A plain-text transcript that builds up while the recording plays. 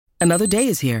Another day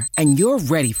is here, and you're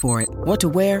ready for it. What to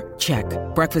wear? Check.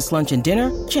 Breakfast, lunch, and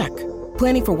dinner? Check.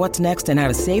 Planning for what's next and how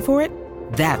to save for it?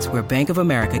 That's where Bank of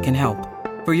America can help.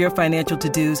 For your financial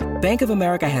to-dos, Bank of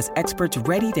America has experts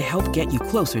ready to help get you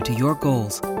closer to your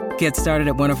goals. Get started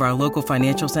at one of our local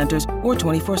financial centers or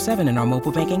 24/7 in our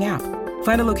mobile banking app.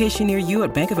 Find a location near you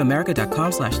at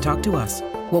bankofamerica.com/talktous.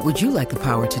 What would you like the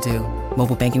power to do?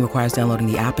 Mobile banking requires downloading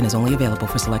the app and is only available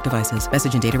for select devices.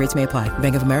 Message and data rates may apply.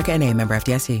 Bank of America N.A., member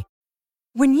FDIC.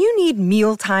 When you need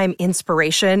mealtime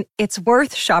inspiration, it's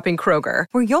worth shopping Kroger,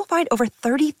 where you'll find over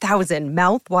 30,000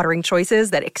 mouth-watering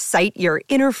choices that excite your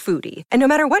inner foodie. And no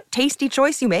matter what tasty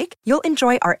choice you make, you'll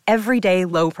enjoy our everyday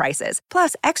low prices,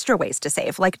 plus extra ways to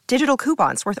save, like digital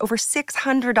coupons worth over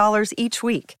 $600 each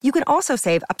week. You can also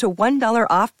save up to $1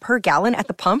 off per gallon at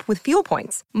the pump with fuel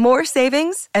points. More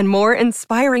savings and more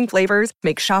inspiring flavors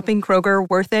make shopping Kroger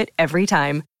worth it every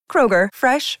time. Kroger,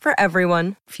 fresh for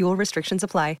everyone. Fuel restrictions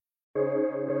apply.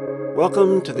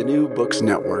 Welcome to the New Books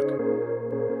Network.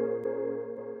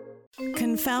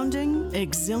 Confounding,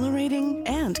 exhilarating,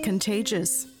 and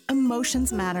contagious.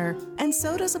 Emotions matter, and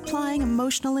so does applying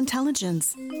emotional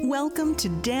intelligence. Welcome to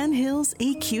Dan Hill's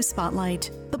EQ Spotlight,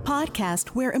 the podcast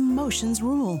where emotions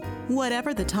rule.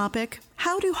 Whatever the topic,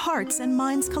 how do hearts and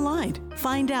minds collide?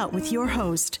 Find out with your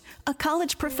host, a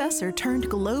college professor turned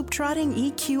globe-trotting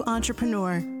EQ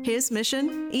entrepreneur. His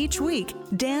mission? Each week,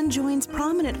 Dan joins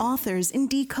prominent authors in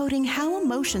decoding how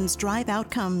emotions drive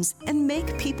outcomes and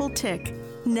make people tick.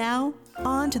 Now,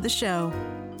 on to the show.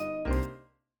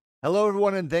 Hello,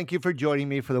 everyone, and thank you for joining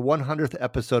me for the 100th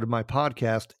episode of my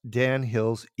podcast, Dan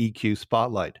Hill's EQ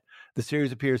Spotlight. The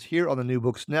series appears here on the New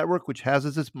Books Network, which has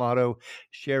as its motto,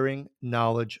 sharing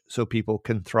knowledge so people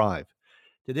can thrive.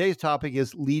 Today's topic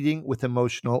is leading with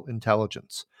emotional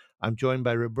intelligence. I'm joined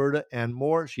by Roberta Ann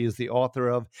Moore. She is the author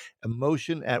of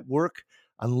Emotion at Work,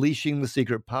 Unleashing the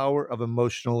Secret Power of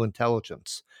Emotional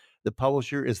Intelligence. The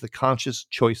publisher is the Conscious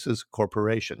Choices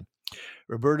Corporation.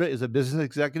 Roberta is a business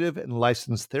executive and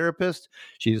licensed therapist.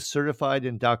 She is certified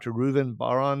in Dr. Reuven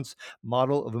Bar-On's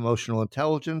model of emotional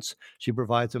intelligence. She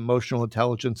provides emotional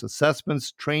intelligence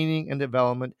assessments, training, and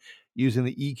development using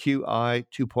the EQI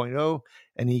 2.0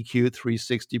 and EQ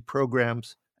 360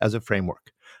 programs as a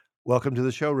framework. Welcome to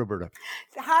the show, Roberta.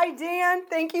 Hi, Dan.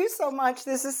 Thank you so much.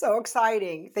 This is so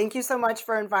exciting. Thank you so much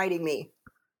for inviting me.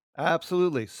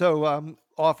 Absolutely. So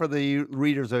offer the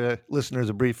readers, listeners,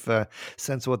 a brief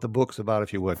sense of what the book's about,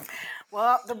 if you would.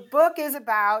 Well, the book is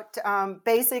about,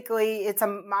 basically, it's a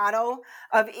model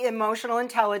of emotional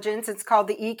intelligence. It's called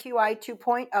the EQI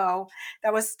 2.0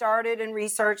 that was started and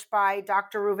researched by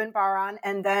Dr. Reuven Bar-On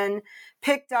and then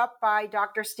picked up by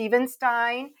Dr. Steven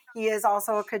Stein. He is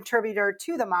also a contributor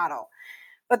to the model.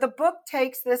 But the book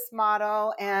takes this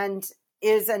model and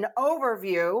is an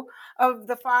overview of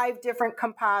the 5 different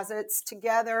composites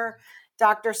together.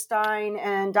 Dr. Stein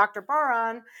and Dr.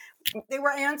 Bar-On, they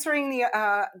were answering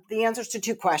the answers to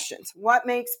 2 questions. What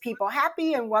makes people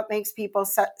happy and what makes people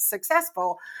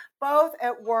successful, both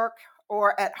at work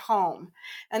or at home?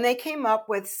 And they came up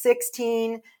with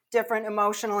 16 different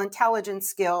emotional intelligence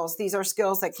skills. These are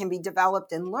skills that can be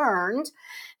developed and learned.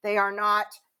 They are not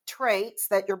traits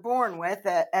that you're born with,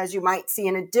 as you might see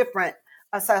in a different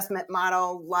assessment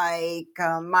model like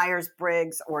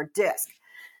Myers-Briggs or DISC.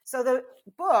 So the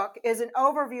book is an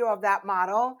overview of that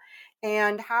model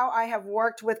and how I have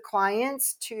worked with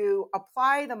clients to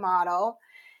apply the model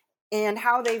and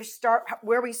how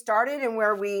where we started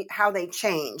and how they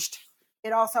changed.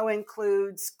 It also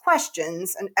includes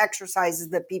questions and exercises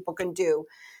that people can do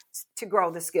to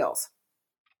grow the skills.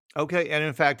 Okay, and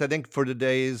in fact, I think for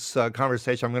today's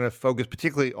conversation, I'm going to focus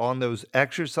particularly on those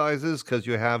exercises because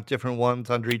you have different ones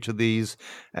under each of these,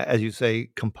 as you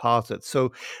say, composites.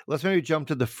 So let's maybe jump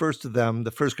to the first of them.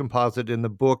 The first composite in the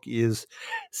book is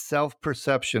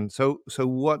self-perception. So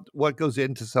what goes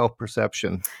into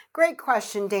self-perception? Great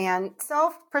question, Dan.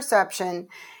 Self-perception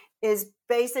is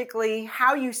basically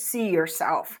how you see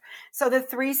yourself. So the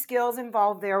 3 skills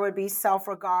involved there would be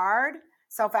self-regard,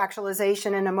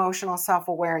 self-actualization, and emotional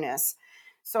self-awareness.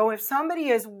 So if somebody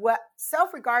is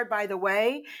self-regard, by the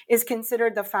way, is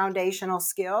considered the foundational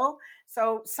skill.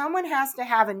 So someone has to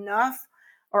have enough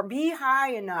or be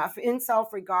high enough in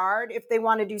self-regard if they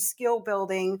want to do skill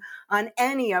building on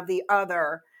any of the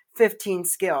other 15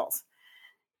 skills.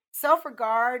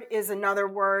 Self-regard is another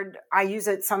word. I use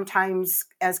it sometimes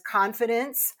as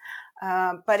confidence.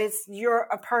 But it's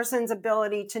a person's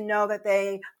ability to know that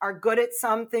they are good at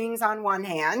some things on one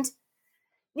hand,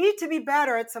 need to be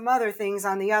better at some other things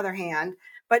on the other hand,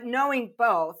 but knowing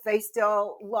both, they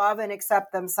still love and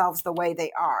accept themselves the way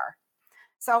they are.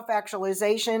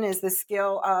 Self-actualization is the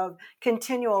skill of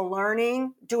continual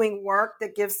learning, doing work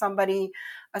that gives somebody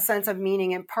a sense of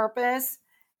meaning and purpose.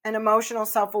 And emotional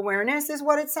self-awareness is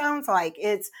what it sounds like.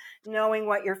 It's knowing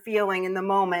what you're feeling in the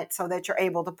moment so that you're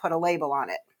able to put a label on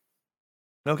it.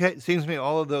 Okay, it seems to me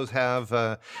all of those have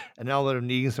an element of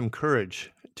needing some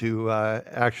courage to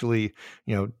actually,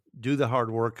 do the hard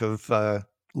work of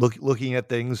looking at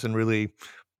things and really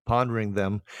pondering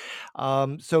them.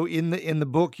 So in the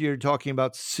book, you're talking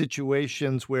about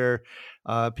situations where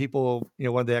people,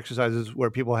 one of the exercises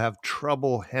where people have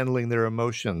trouble handling their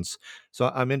emotions.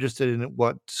 So I'm interested in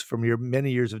what, from your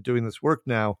many years of doing this work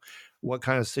now, what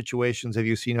kind of situations have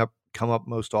you seen come up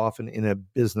most often in a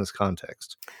business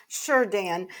context? Sure,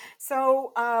 Dan.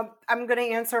 So I'm going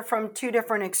to answer from two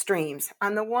different extremes.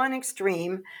 On the one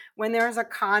extreme, when there's a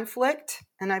conflict,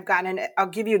 and I'll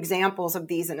give you examples of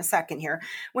these in a second here.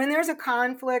 When there's a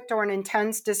conflict or an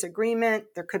intense disagreement,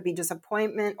 there could be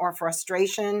disappointment or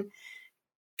frustration.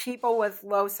 People with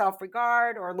low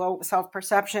self-regard or low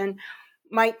self-perception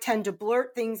might tend to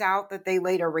blurt things out that they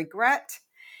later regret.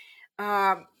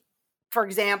 For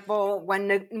example,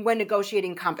 when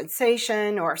negotiating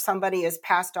compensation or somebody is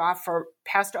passed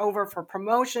over for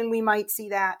promotion, we might see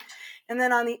that. And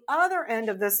then on the other end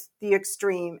of the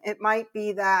extreme, it might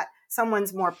be that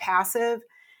someone's more passive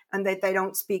and that they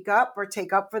don't speak up or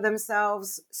take up for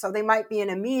themselves. So they might be in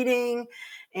a meeting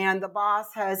and the boss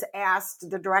has asked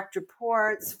the direct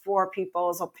reports for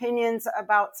people's opinions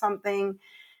about something.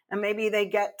 And maybe they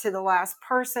get to the last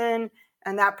person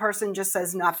and that person just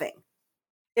says nothing.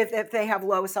 If they have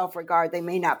low self-regard, they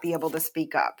may not be able to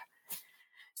speak up.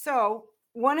 So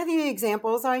one of the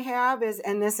examples I have is,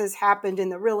 and this has happened in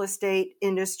the real estate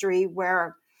industry,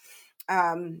 where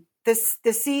the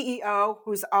CEO,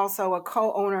 who's also a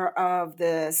co-owner of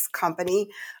this company,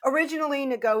 originally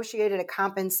negotiated a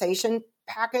compensation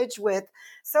package with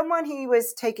someone he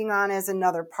was taking on as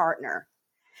another partner.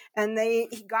 And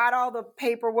he got all the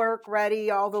paperwork ready,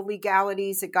 all the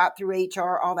legalities, it got through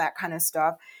HR, all that kind of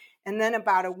stuff. And then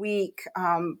about a week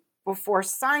before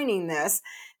signing this,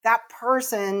 that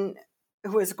person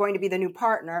who was going to be the new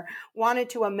partner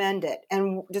wanted to amend it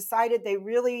and decided they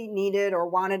really needed or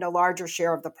wanted a larger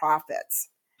share of the profits.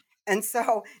 And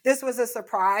so this was a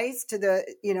surprise to the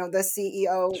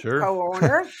CEO Sure.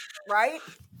 co-owner, right?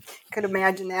 Could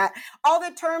imagine that. All the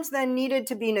terms then needed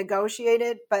to be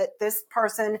negotiated, but this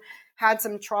person had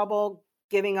some trouble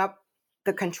giving up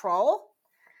the control.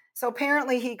 So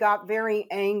apparently he got very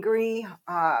angry,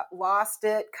 lost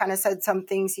it, kind of said some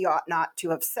things he ought not to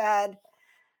have said.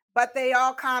 But they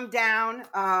all calmed down.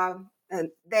 And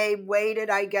they waited,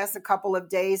 I guess, a couple of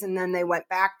days, and then they went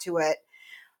back to it.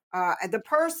 The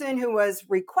person who was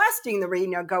requesting the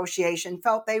renegotiation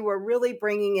felt they were really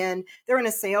they're in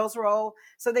a sales role,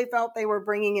 so they felt they were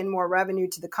bringing in more revenue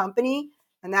to the company.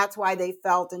 And that's why they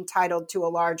felt entitled to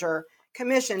a larger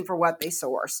commission for what they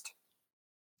sourced.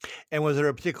 And was there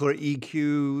a particular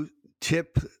EQ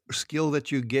tip or skill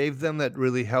that you gave them that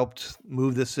really helped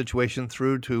move this situation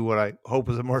through to what I hope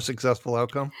is a more successful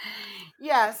outcome?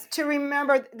 Yes, to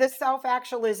remember the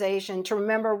self-actualization, to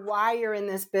remember why you're in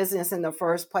this business in the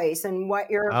first place and what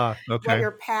your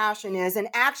passion is. And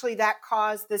actually that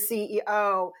caused the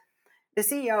CEO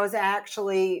is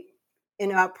actually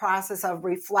in a process of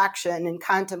reflection and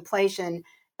contemplation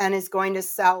and is going to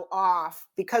sell off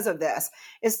because of this,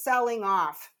 is selling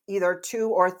off either 2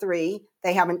 or 3,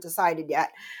 they haven't decided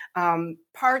yet,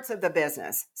 parts of the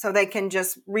business so they can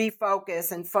just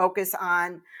refocus and focus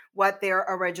on what their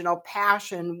original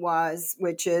passion was,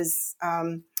 which is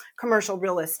commercial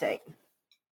real estate.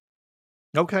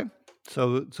 Okay.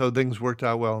 So things worked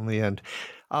out well in the end.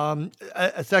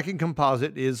 A second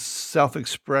composite is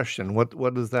self-expression.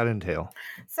 What does that entail?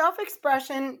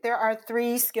 Self-expression, there are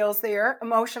 3 skills there.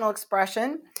 Emotional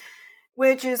expression,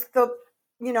 which is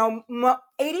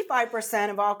 85%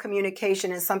 of all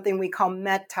communication is something we call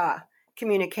meta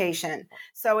communication.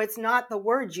 So it's not the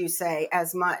words you say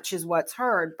as much as what's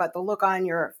heard, but the look on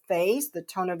your face, the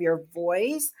tone of your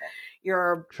voice,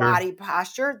 your body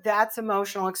posture, that's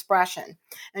emotional expression.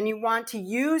 And you want to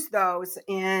use those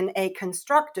in a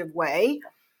constructive way,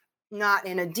 not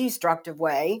in a destructive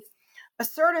way.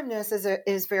 Assertiveness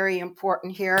is very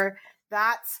important here.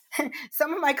 That's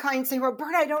some of my clients say,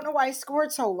 Roberta, I don't know why I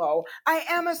scored so low. I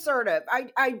am assertive.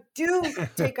 I do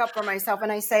take up for myself.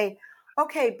 And I say,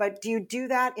 okay, but do you do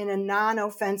that in a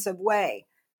non-offensive way?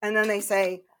 And then they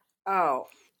say, oh,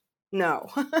 no,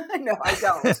 no, I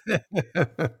don't.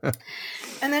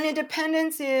 And then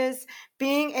independence is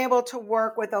being able to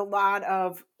work with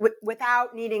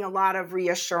without needing a lot of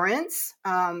reassurance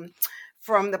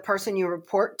from the person you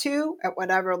report to at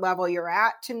whatever level you're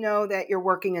at to know that you're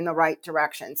working in the right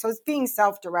direction. So it's being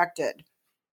self-directed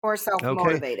or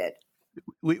self-motivated.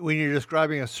 When you're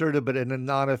describing assertive, but in a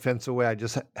non-offensive way, I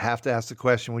just have to ask the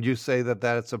question, would you say that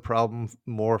that's a problem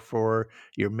more for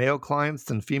your male clients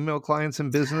than female clients in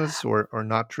business, or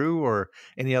not true, or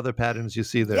any other patterns you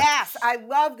see there? Yes, I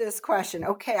love this question.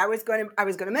 Okay, I was going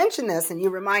to mention this and you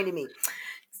reminded me.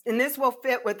 And this will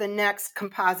fit with the next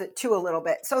composite too a little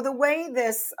bit. So the way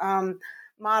this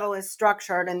model is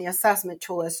structured and the assessment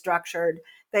tool is structured,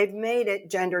 they've made it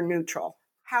gender neutral.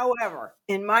 However,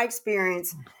 in my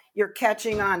experience, you're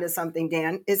catching on to something,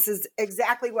 Dan. This is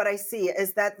exactly what I see,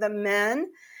 is that the men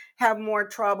have more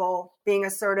trouble being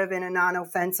assertive in a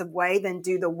non-offensive way than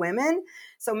do the women.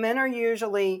 So men are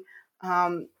usually,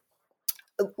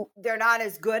 they're not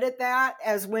as good at that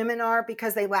as women are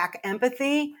because they lack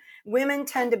empathy. Women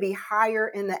tend to be higher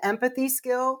in the empathy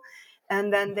skill,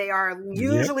 and then they are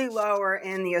usually lower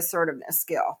in the assertiveness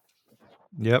skill.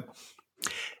 Yep.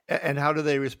 And how do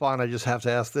they respond? I just have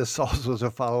to ask this also as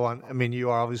a follow-on. I mean, you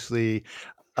are obviously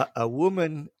a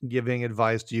woman giving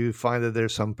advice. Do you find that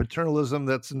there's some paternalism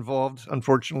that's involved,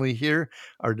 unfortunately, here?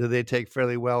 Or do they take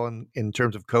fairly well in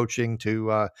terms of coaching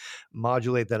to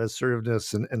modulate that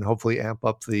assertiveness and hopefully amp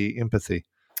up the empathy?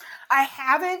 I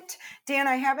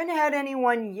haven't had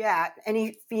anyone yet,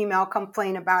 any female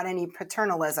complain about any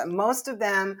paternalism. Most of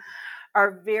them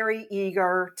are very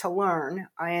eager to learn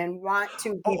and want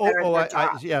to be better at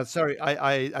their job. Sorry.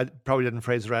 I probably didn't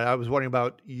phrase it right. I was wondering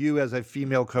about you as a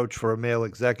female coach for a male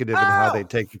executive and how they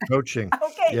take the coaching.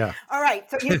 Okay. Yeah. All right.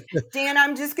 So Dan,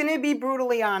 I'm just going to be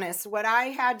brutally honest. What I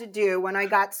had to do when I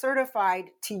got certified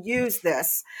to use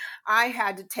this, I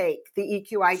had to take the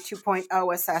EQI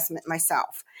 2.0 assessment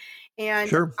myself. And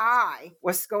Sure. I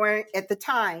was scoring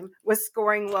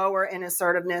lower in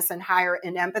assertiveness and higher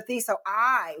in empathy. So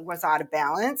I was out of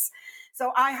balance.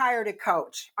 So I hired a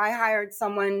coach. I hired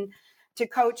someone to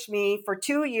coach me for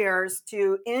 2 years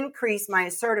to increase my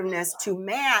assertiveness to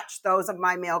match those of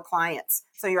my male clients.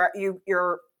 So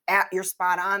you're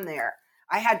spot on there.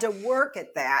 I had to work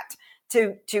at that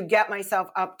to get myself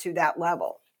up to that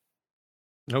level.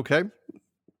 Okay.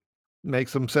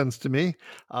 Makes some sense to me.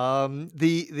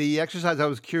 The exercise I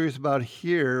was curious about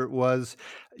here was,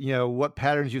 what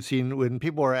patterns you've seen when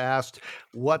people are asked,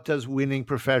 what does winning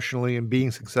professionally and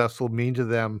being successful mean to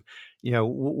them?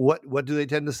 What do they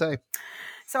tend to say?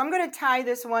 So I'm going to tie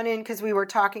this one in because we were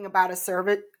talking about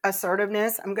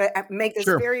assertiveness. I'm going to make this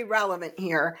very relevant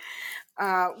here.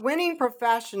 Winning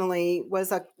professionally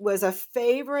was a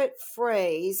favorite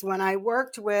phrase when I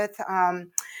worked with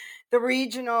the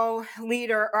regional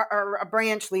leader or a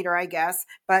branch leader, I guess,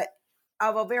 but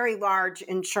of a very large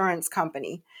insurance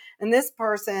company. And this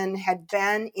person had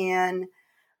been in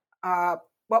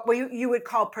what you would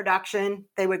call production.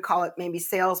 They would call it maybe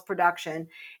sales production,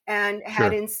 and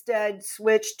had instead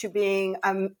switched to being,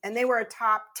 and they were a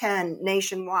top 10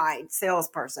 nationwide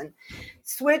salesperson,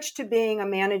 switched to being a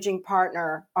managing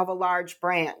partner of a large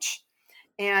branch.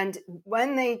 And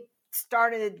when they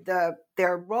started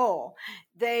their role,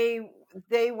 they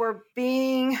were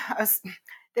being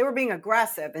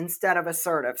aggressive instead of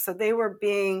assertive. So they were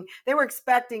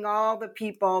expecting all the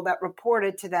people that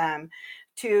reported to them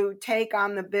to take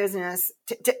on the business,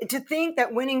 to think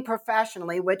that winning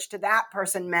professionally, which to that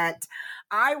person meant,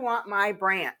 I want my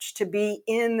branch to be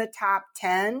in the top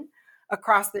 10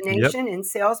 across the nation in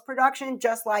sales production,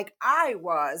 just like I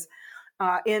was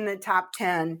in the top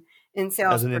 10 in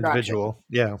sales as an production. Individual.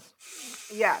 Yeah.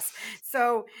 Yes.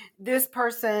 So this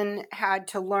person had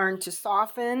to learn to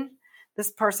soften. This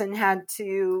person had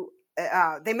to,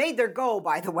 they made their goal,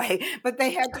 by the way, but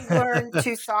they had to learn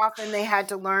to soften. They had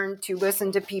to learn to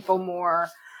listen to people more.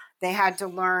 They had to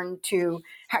learn to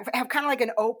have kind of like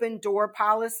an open door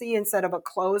policy instead of a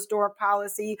closed door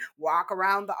policy, walk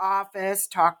around the office,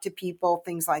 talk to people,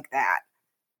 things like that.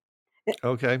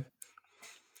 Okay.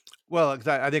 Well,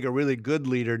 I think a really good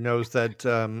leader knows that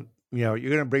you're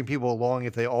going to bring people along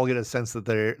if they all get a sense that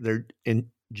they're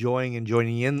enjoying and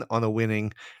joining in on the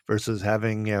winning versus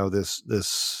having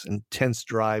this intense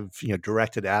drive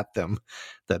directed at them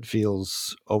that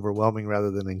feels overwhelming rather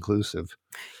than inclusive.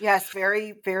 Yes,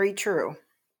 very, very true.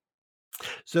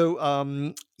 So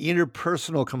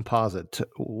interpersonal composite,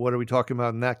 what are we talking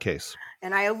about in that case?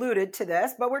 And I alluded to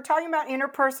this, but we're talking about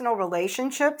interpersonal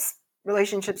relationships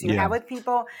you have with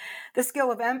people, the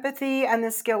skill of empathy and the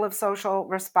skill of social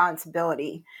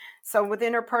responsibility. So with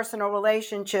interpersonal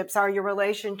relationships, are your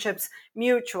relationships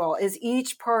mutual? Is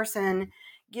each person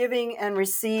giving and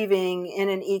receiving in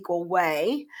an equal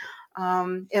way?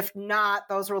 If not,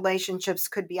 those relationships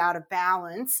could be out of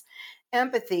balance.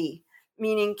 Empathy,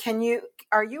 meaning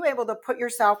are you able to put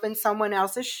yourself in someone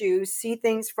else's shoes, see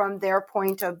things from their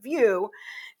point of view,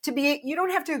 you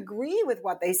don't have to agree with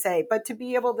what they say, but to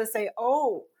be able to say,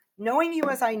 oh, knowing you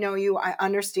as I know you, I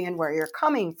understand where you're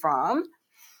coming from.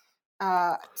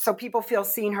 So people feel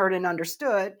seen, heard, and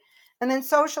understood. And then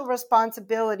social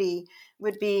responsibility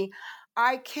would be,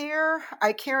 I care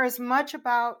as much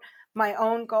about my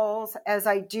own goals as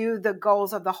I do the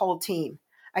goals of the whole team.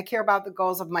 I care about the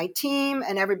goals of my team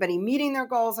and everybody meeting their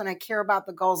goals, and I care about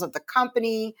the goals of the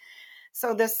company.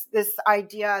 So this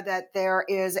idea that there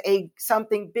is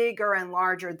something bigger and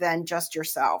larger than just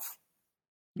yourself.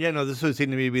 Yeah, no, this would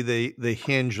seem to me to be the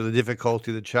hinge or the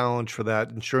difficulty, the challenge for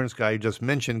that insurance guy you just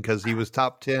mentioned, because he was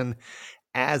top 10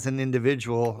 as an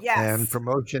individual. Yes. And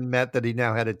promotion meant that he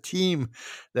now had a team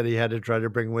that he had to try to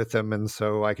bring with him. And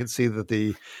so I could see that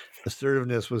the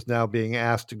assertiveness was now being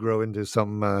asked to grow into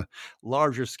some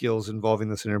larger skills involving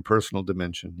this interpersonal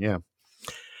dimension. Yeah.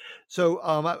 So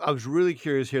I was really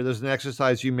curious here. There's an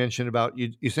exercise you mentioned about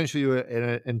you essentially do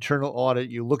an internal audit.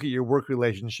 You look at your work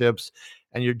relationships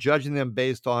and you're judging them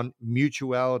based on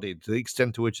mutuality to the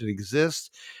extent to which it exists.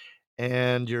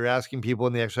 And you're asking people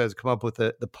in the exercise to come up with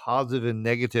the positive and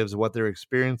negatives of what they're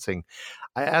experiencing.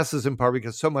 I ask this in part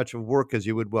because so much of work, as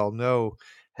you would well know,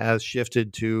 has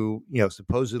shifted to,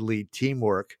 supposedly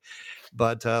teamwork.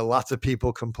 But lots of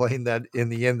people complain that in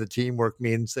the end, the teamwork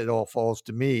means it all falls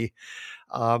to me.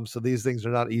 So these things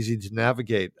are not easy to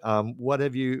navigate. What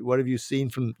have you seen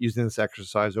from using this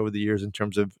exercise over the years in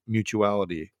terms of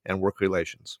mutuality and work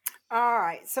relations? All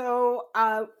right. So,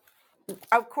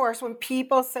 of course, when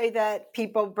people say that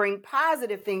people bring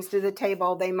positive things to the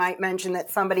table, they might mention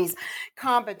that somebody's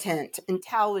competent,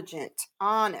 intelligent,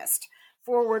 honest,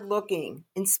 forward-looking,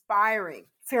 inspiring,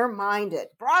 fair-minded,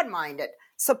 broad-minded,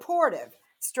 supportive,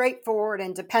 straightforward,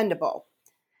 and dependable.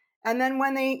 And then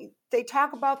when they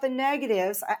talk about the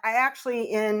negatives, I actually,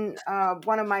 in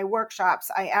one of my workshops,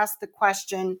 I asked the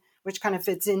question, which kind of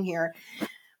fits in here.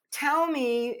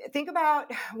 Think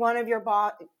about one of your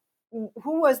boss,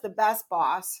 who was the best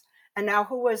boss, and now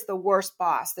who was the worst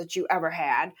boss that you ever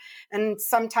had? And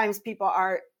sometimes people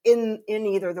are in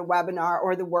either the webinar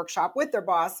or the workshop with their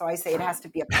boss, so I say it has to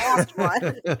be a past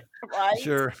one, right?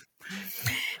 Sure.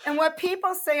 And what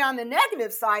people say on the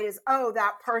negative side is, oh,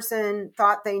 that person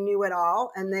thought they knew it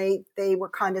all, and they were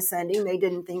condescending. They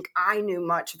didn't think I knew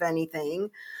much of anything.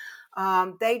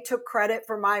 They took credit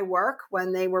for my work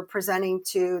when they were presenting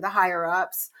to the higher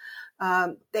ups.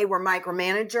 They were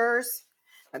micromanagers.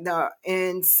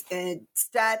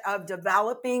 Instead of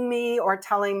developing me or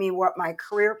telling me what my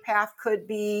career path could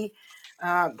be,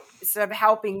 instead of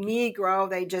helping me grow,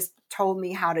 they just told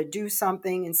me how to do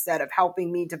something instead of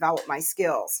helping me develop my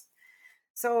skills.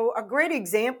 So a great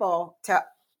example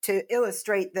to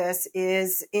illustrate this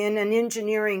is in an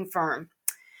engineering firm.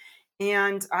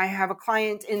 And I have a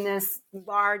client in this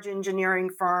large engineering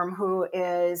firm who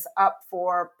is up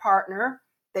for partner.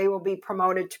 They will be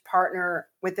promoted to partner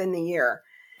within the year.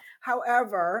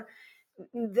 However,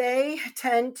 they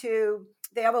have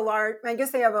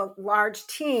a large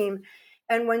team.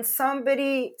 And when some of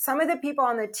the people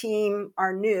on the team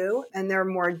are new and they're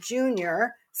more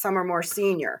junior, some are more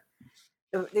senior.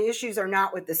 The issues are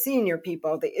not with the senior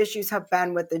people. The issues have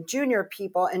been with the junior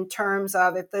people in terms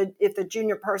of if the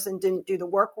junior person didn't do the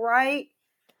work right,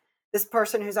 this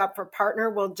person who's up for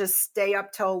partner will just stay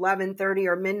up till 11:30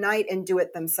 or midnight and do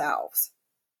it themselves,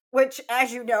 which,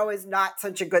 as you know, is not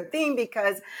such a good thing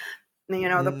because, the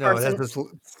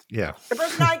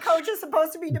person I coach is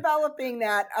supposed to be developing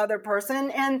that other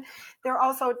person. And they're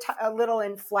also a little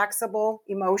inflexible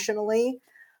emotionally.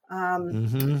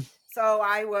 So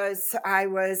I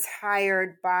was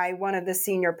hired by one of the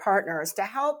senior partners to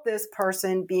help this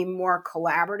person be more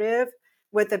collaborative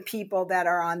with the people that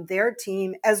are on their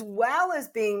team, as well as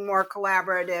being more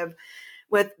collaborative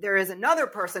there is another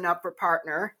person up for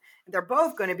partner. They're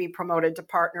both going to be promoted to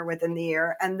partner within the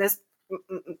year. And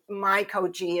my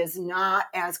coachee is not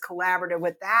as collaborative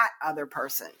with that other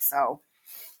person. So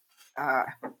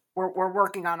we're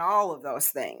working on all of those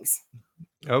things.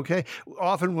 Okay.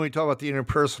 Often when we talk about the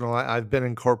interpersonal, I've been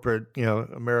in corporate,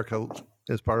 America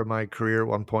as part of my career at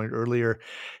one point earlier.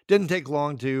 Didn't take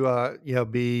long to,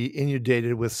 be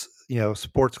inundated with,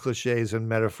 sports cliches and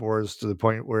metaphors to the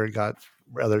point where it got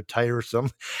rather tiresome.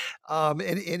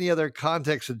 Any other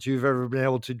context that you've ever been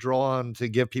able to draw on to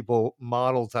give people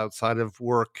models outside of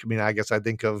work? I mean, I guess I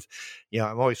think of,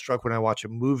 I'm always struck when I watch a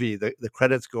movie, the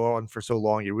credits go on for so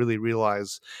long, you really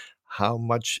realize how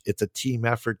much it's a team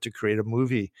effort to create a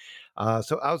movie.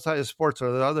 So outside of sports,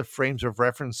 are there other frames of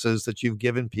references that you've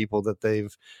given people that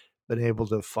they've been able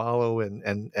to follow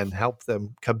and help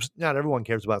them? Not everyone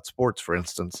cares about sports, for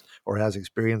instance, or has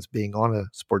experience being on a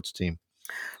sports team.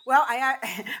 Well,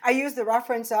 I use the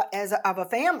reference of a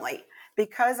family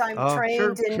because I'm Oh,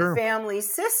 trained in sure. family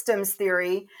systems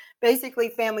theory. Basically,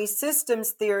 family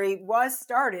systems theory was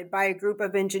started by a group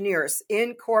of engineers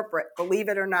in corporate, believe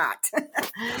it or not.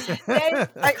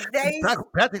 they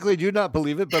Practically do not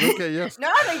believe it, but okay, yes.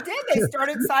 No, they did. They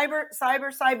started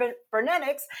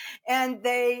cybernetics, and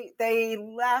they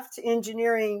left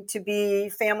engineering to be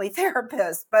family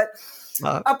therapists. But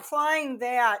applying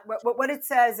that, what it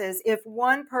says is, if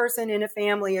one person in a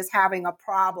family is having a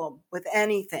problem with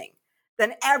anything,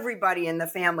 then everybody in the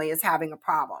family is having a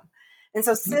problem. And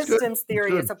so systems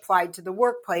theory is applied to the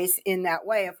workplace in that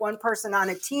way. If one person on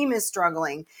a team is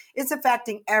struggling, it's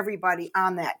affecting everybody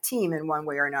on that team in one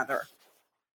way or another.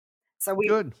 So we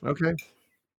want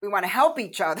to help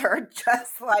each other,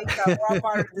 just like we're all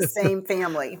part of the same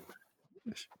family.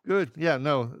 Good. Yeah,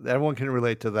 no, everyone can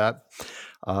relate to that.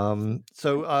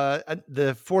 So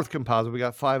the fourth composite, we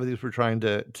got 5 of these we're trying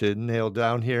to nail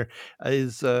down here,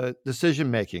 is decision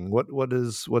making.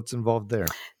 What's involved there?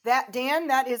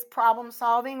 That is problem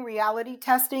solving, reality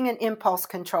testing, and impulse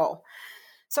control.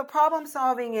 So problem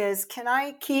solving is, can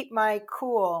I keep my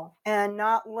cool and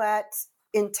not let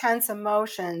intense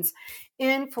emotions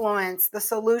influence the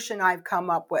solution I've come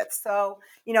up with? So,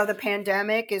 the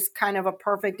pandemic is kind of a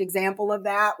perfect example of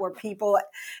that, where people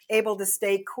able to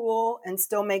stay cool and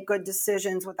still make good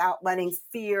decisions without letting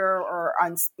fear or,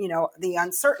 the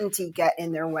uncertainty get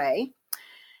in their way.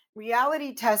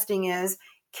 Reality testing is,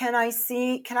 can I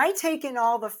take in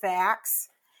all the facts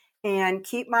and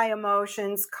keep my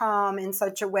emotions calm in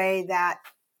such a way that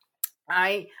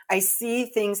I see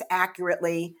things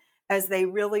accurately as they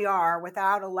really are,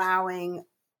 without allowing,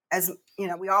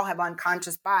 we all have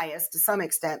unconscious bias to some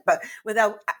extent, but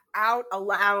without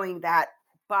allowing that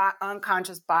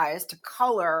unconscious bias to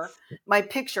color my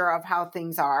picture of how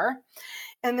things are.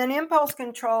 And then impulse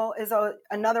control is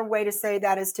another way to say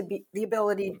that, is to be the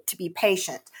ability to be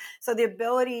patient. So the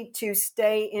ability to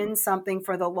stay in something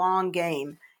for the long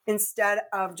game instead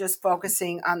of just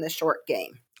focusing on the short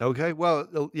game. Okay.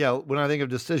 Well, yeah, when I think of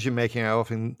decision making, I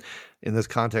often, in this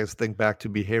context, think back to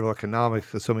behavioral economics,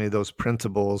 because so many of those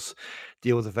principles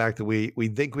deal with the fact that we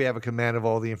think we have a command of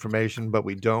all the information, but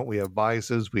we don't. We have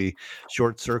biases. We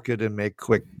short circuit and make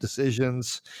quick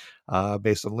decisions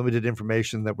based on limited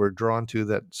information that we're drawn to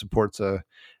that supports a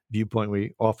viewpoint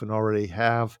we often already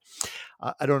have.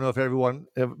 I don't know if everyone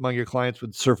among your clients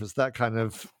would surface that kind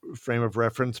of frame of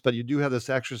reference, but you do have this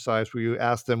exercise where you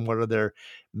ask them what are their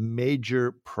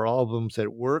major problems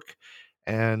at work.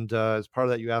 And as part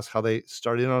of that, you ask how they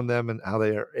start in on them and how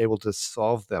they are able to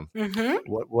solve them. Mm-hmm.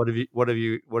 What have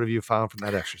you found from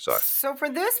that exercise? So for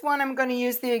this one, I'm going to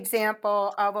use the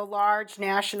example of a large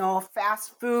national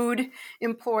fast food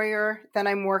employer that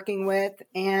I'm working with,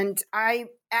 and I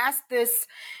asked this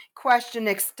question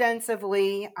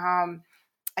extensively.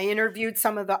 I interviewed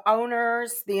some of the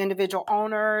individual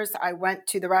owners. I went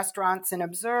to the restaurants and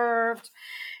observed.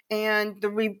 And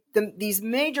these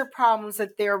major problems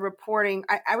that they're reporting,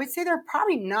 I would say they're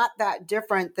probably not that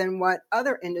different than what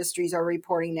other industries are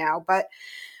reporting now, but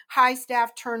high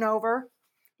staff turnover,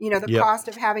 the cost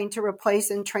of having to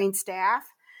replace and train staff,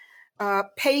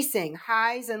 pacing,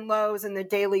 highs and lows in the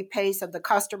daily pace of the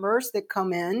customers that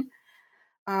come in,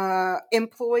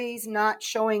 employees not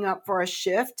showing up for a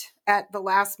shift at the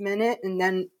last minute. And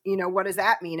then, what does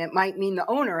that mean? It might mean the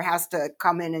owner has to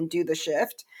come in and do the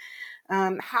shift.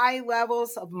 High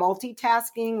levels of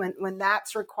multitasking when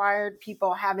that's required,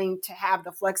 people having to have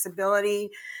the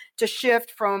flexibility to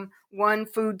shift from one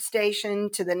food station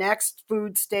to the next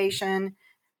food station.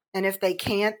 And if they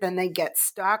can't, then they get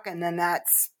stuck. And then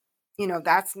that's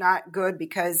not good,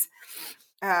 because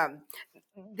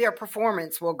their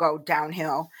performance will go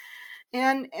downhill.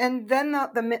 And then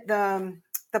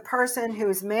the person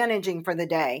who's managing for the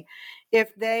day,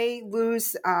 if they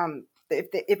lose,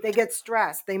 if they get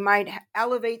stressed, they might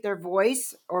elevate their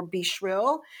voice or be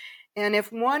shrill. And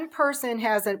if one person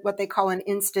has what they call an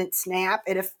instant snap,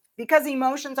 because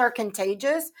emotions are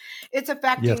contagious, it's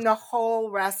affecting the whole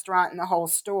restaurant and the whole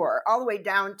store, all the way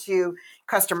down to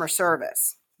customer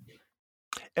service.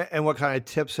 And what kind of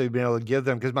tips have you been able to give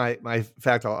them? Because in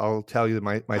fact, I'll tell you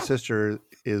that my sister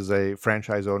is a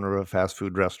franchise owner of a fast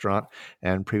food restaurant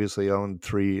and previously owned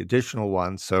 3 additional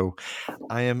ones. So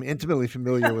I am intimately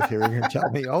familiar with hearing her tell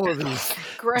me all of these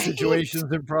situations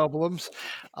and problems.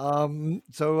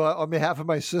 So on behalf of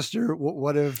my sister,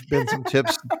 what have been some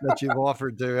tips that you've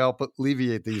offered to help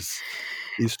alleviate these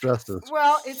stresses?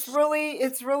 Well,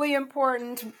 it's really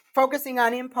important focusing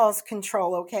on impulse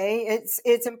control, okay?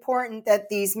 It's important that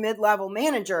these mid-level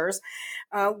managers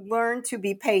learn to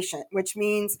be patient, which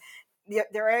means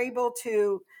they're able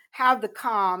to have the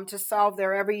calm to solve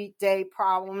their everyday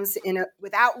problems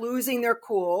without losing their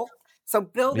cool. So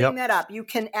building that up, you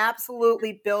can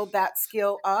absolutely build that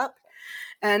skill up,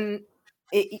 and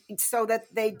so that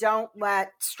they don't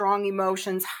let strong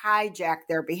emotions hijack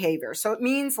their behavior. So it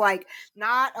means like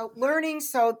not learning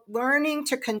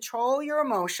to control your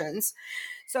emotions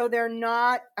so they're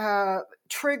not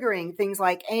triggering things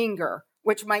like anger,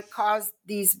 which might cause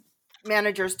these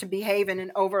managers to behave in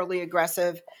an overly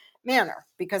aggressive manner.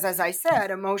 Because as I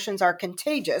said, emotions are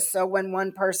contagious. So when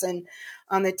one person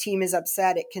on the team is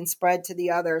upset, it can spread to the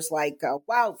others like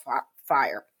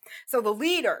wildfire. So the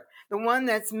leader, the one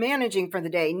that's managing for the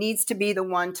day, needs to be the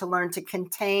one to learn to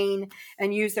contain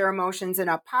and use their emotions in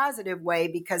a positive way,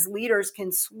 because leaders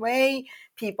can sway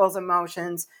people's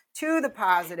emotions to the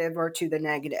positive or to the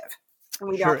negative. And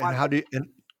we Sure. don't want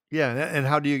and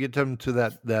how do you get them to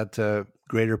that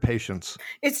greater patience?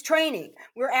 It's training.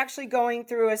 We're actually going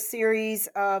through a series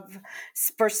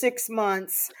for 6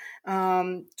 months,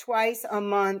 twice a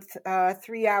month,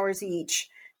 3 hours each,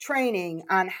 training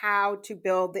on how to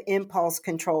build the impulse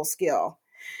control skill.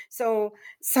 So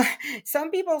some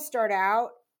people start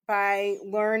out by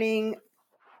learning,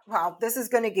 well, this is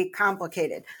going to get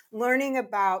complicated, learning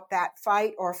about that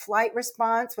fight or flight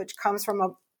response, which comes from a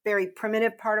very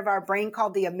primitive part of our brain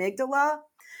called the amygdala.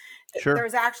 Sure.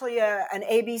 There's actually an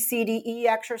ABCDE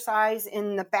exercise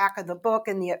in the back of the book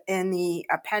in the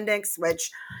appendix,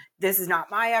 which this is not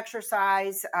my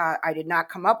exercise. I did not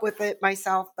come up with it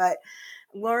myself, but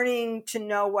learning to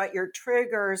know what your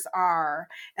triggers are,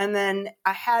 and then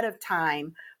ahead of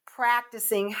time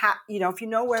practicing how, if you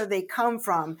know where they come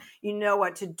from, you know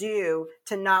what to do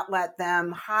to not let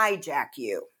them hijack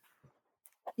you.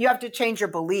 You have to change your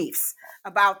beliefs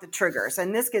about the triggers.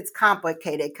 And this gets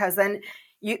complicated because then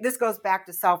this goes back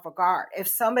to self-regard. If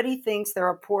somebody thinks they're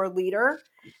a poor leader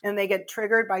and they get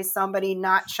triggered by somebody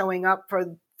not showing up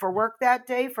for work that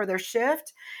day for their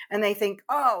shift, and they think,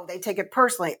 they take it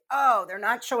personally. They're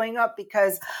not showing up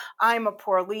because I'm a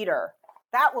poor leader.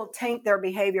 That will taint their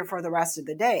behavior for the rest of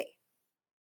the day.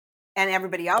 And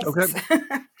everybody else's. Okay.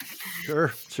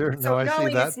 Sure. So I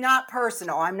see that. It's not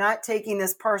personal. I'm not taking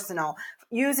this personal.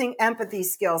 Using empathy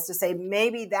skills to say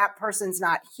maybe that person's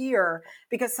not here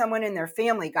because someone in their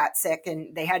family got sick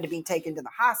and they had to be taken to the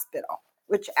hospital,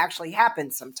 which actually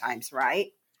happens sometimes, right?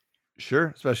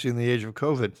 Sure, especially in the age of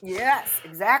COVID. Yes,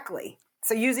 exactly.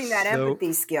 So using that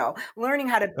empathy skill, learning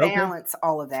how to balance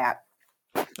all of that.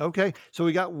 Okay, so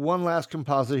we got one last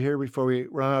composite here before we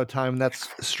run out of time. That's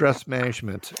stress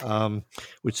management,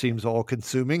 which seems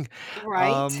all-consuming.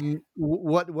 Right.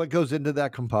 What goes into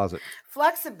that composite?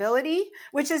 Flexibility,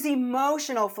 which is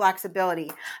emotional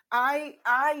flexibility. I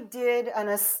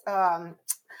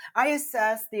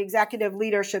assessed the executive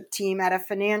leadership team at a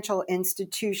financial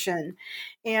institution,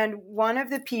 and one of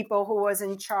the people who was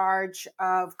in charge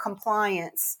of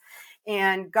compliance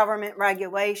and government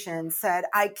regulations said,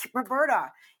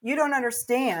 Roberta, you don't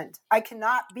understand. I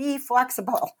cannot be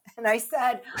flexible. And I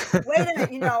said, wait a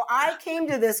minute, I came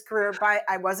to this career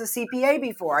I was a CPA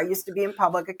before. I used to be in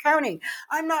public accounting.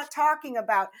 I'm not talking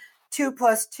about 2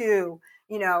 + 2,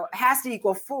 has to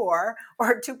equal 4,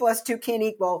 or 2 + 2 can't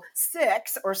equal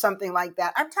 6 or something like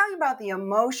that. I'm talking about the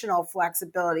emotional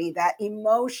flexibility that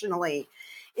emotionally,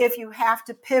 if you have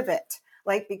to pivot,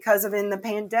 like because of in the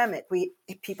pandemic,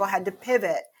 people had to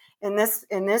pivot in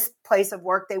this place of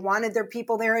work. They wanted their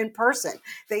people there in person.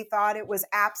 They thought it was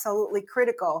absolutely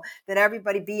critical that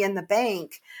everybody be in the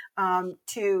bank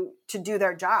to do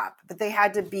their job, but they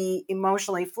had to be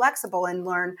emotionally flexible and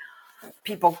learn.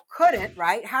 People couldn't,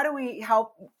 right? How do we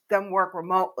help them work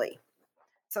remotely?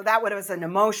 So that was an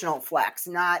emotional flex,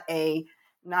 not a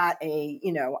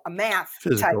math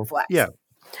Physical type flex. Yeah.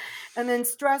 And then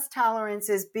stress tolerance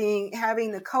is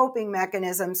having the coping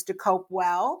mechanisms to cope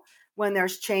well when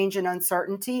there's change and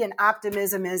uncertainty. And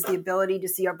optimism is the ability to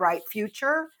see a bright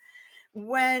future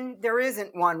when there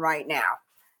isn't one right now.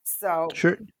 So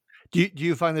sure. Do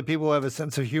you find that people who have a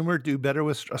sense of humor do better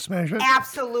with stress management?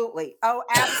 Absolutely. Oh,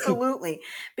 absolutely.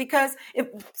 Because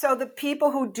the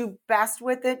people who do best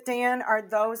with it, Dan, are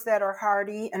those that are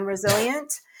hardy and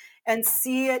resilient and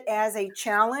see it as a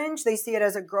challenge. They see it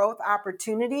as a growth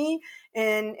opportunity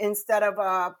instead of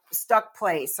a stuck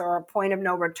place or a point of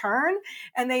no return.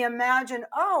 And they imagine,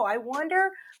 I wonder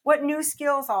what new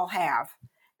skills I'll have.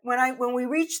 When we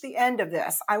reach the end of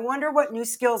this, I wonder what new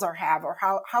skills I have or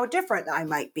how different I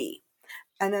might be.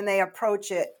 And then they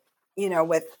approach it,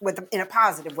 with in a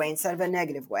positive way instead of a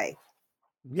negative way.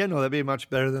 Yeah, no, that'd be much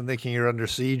better than thinking you're under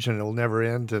siege and it'll never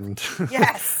end. And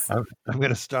Yes. I'm going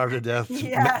to starve to death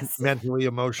Yes. mentally,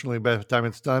 emotionally by the time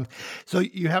it's done. So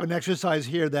you have an exercise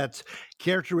here that's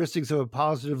characteristics of a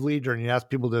positive leader, and you ask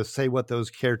people to say what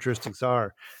those characteristics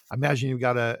are. I imagine you've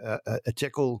got a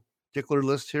tickler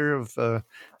list here of a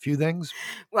few things.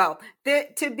 Well,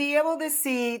 to be able to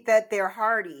see that they're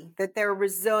hardy, that they're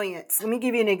resilient. Let me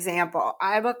give you an example.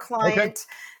 I have a client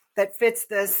that fits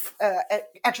this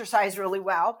exercise really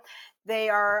well. They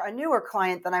are a newer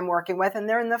client that I'm working with, and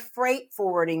they're in the freight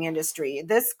forwarding industry.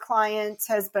 This client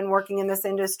has been working in this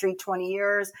industry 20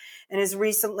 years and is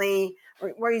recently,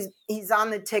 where he's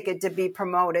on the ticket to be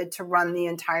promoted to run the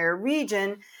entire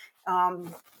region.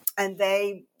 And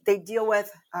they deal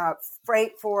with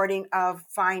freight forwarding of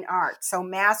fine art, so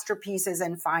masterpieces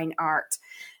and fine art.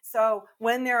 So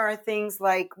when there are things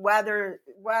like weather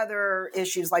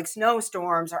issues like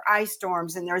snowstorms or ice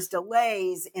storms, and there's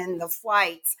delays in the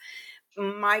flights,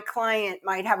 my client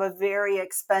might have a very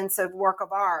expensive work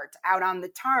of art out on the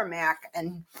tarmac,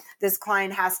 and this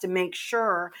client has to make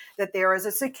sure that there is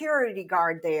a security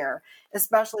guard there,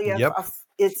 especially if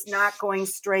it's not going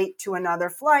straight to another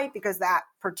flight because that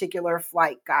particular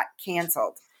flight got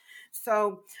canceled.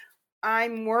 So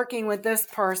I'm working with this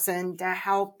person to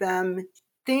help them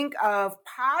think of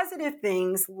positive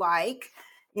things like,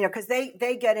 because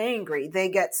they get angry, they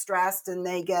get stressed, and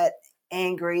they get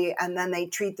angry, and then they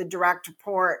treat the direct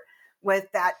report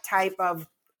with that type of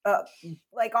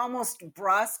like almost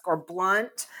brusque or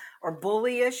blunt or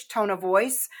bullyish tone of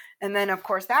voice. And then, of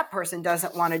course, that person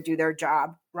doesn't want to do their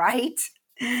job, right?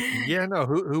 Yeah, no.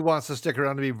 Who wants to stick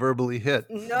around to be verbally hit?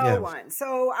 No one.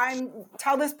 So I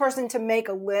tell this person to make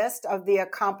a list of the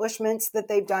accomplishments that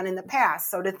they've done in the past.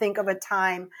 So to think of a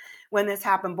time when this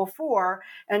happened before,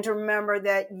 and to remember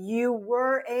that you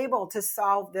were able to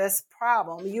solve this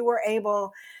problem. You were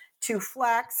able to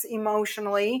flex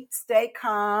emotionally, stay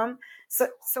calm. So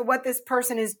what this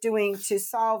person is doing to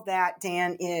solve that,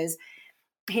 Dan, is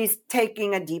he's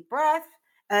taking a deep breath.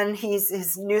 And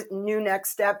his new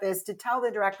next step is to tell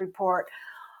the direct report,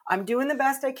 I'm doing the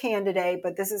best I can today,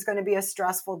 but this is going to be a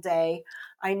stressful day.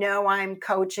 I know I'm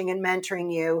coaching and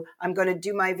mentoring you. I'm going to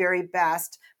do my very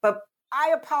best, but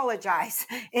I apologize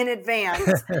in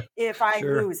advance if I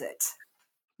lose it.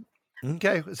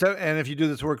 Okay. So, and if you do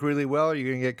this work really well,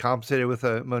 you're going to get compensated with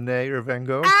a Monet or Van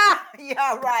Gogh?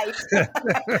 Yeah, right.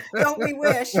 Don't we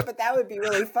wish, but that would be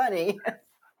really funny.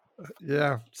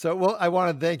 Yeah. So, well, I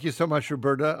want to thank you so much,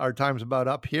 Roberta. Our time's about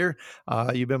up here.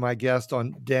 You've been my guest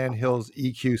on Dan Hill's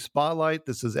EQ Spotlight.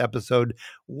 This is episode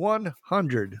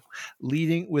 100,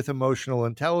 Leading with Emotional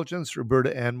Intelligence.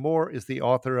 Roberta Ann Moore is the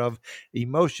author of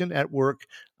Emotion at Work,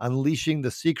 Unleashing the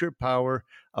Secret Power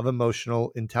of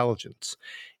Emotional Intelligence.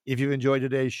 If you've enjoyed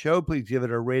today's show, please give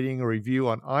it a rating or review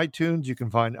on iTunes. You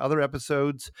can find other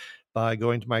episodes by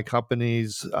going to my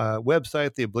company's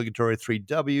website, the obligatory 3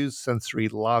 Ws,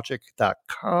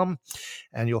 sensorylogic.com,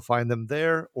 and you'll find them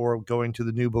there, or going to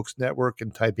the New Books Network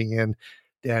and typing in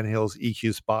Dan Hill's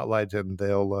EQ Spotlight, and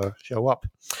they'll show up.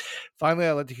 Finally,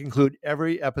 I like to conclude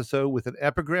every episode with an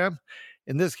epigram.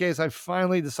 In this case, I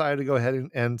finally decided to go ahead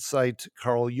and cite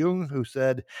Carl Jung, who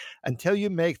said, until you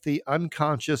make the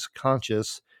unconscious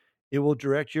conscious, it will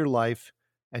direct your life,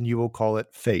 and you will call it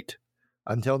fate.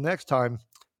 Until next time,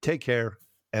 take care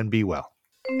and be well.